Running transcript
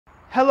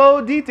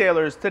Hello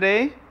detailers,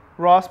 today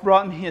Ross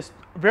brought me his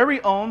very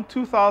own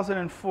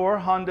 2004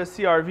 Honda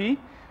CR-V.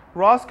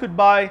 Ross could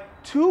buy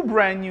two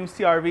brand new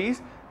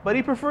CR-Vs, but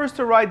he prefers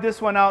to ride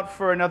this one out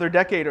for another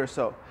decade or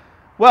so.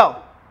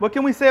 Well, what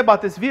can we say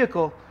about this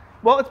vehicle?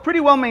 Well, it's pretty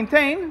well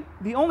maintained.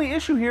 The only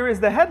issue here is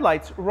the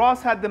headlights.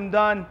 Ross had them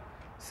done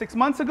 6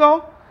 months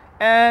ago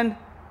and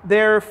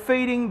they're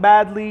fading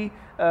badly.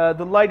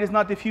 The light is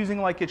not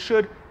diffusing like it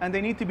should and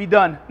they need to be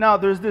done. Now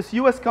there's this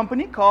US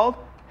company called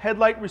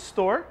Headlight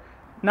Restore.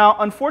 Now,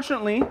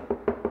 unfortunately,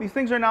 these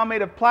things are now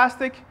made of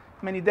plastic.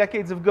 Many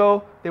decades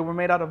ago, they were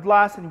made out of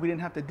glass and we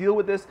didn't have to deal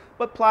with this,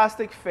 but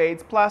plastic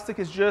fades. Plastic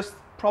is just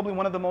probably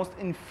one of the most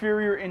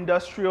inferior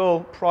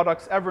industrial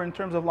products ever in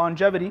terms of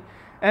longevity,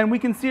 and we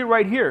can see it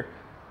right here.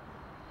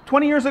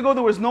 20 years ago,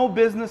 there was no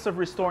business of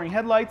restoring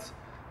headlights.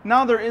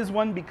 Now there is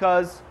one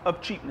because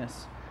of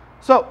cheapness.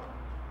 So,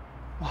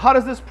 how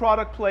does this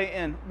product play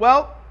in?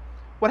 Well,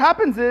 what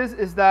happens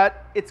is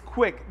that it's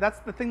quick. That's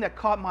the thing that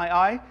caught my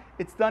eye.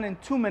 It's done in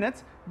 2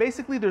 minutes.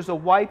 Basically, there's a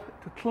wipe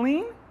to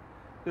clean.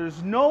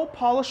 There's no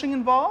polishing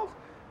involved.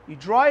 You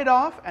dry it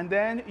off, and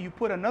then you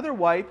put another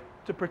wipe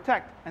to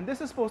protect. And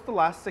this is supposed to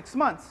last 6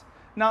 months.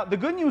 Now, the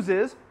good news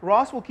is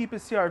Ross will keep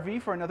his CR-V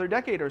for another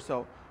decade or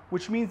so,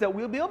 which means that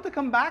we'll be able to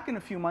come back in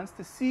a few months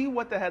to see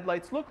what the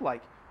headlights look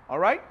like. All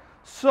right?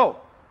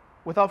 So,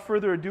 without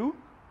further ado,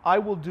 I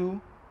will do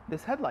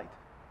this headlight.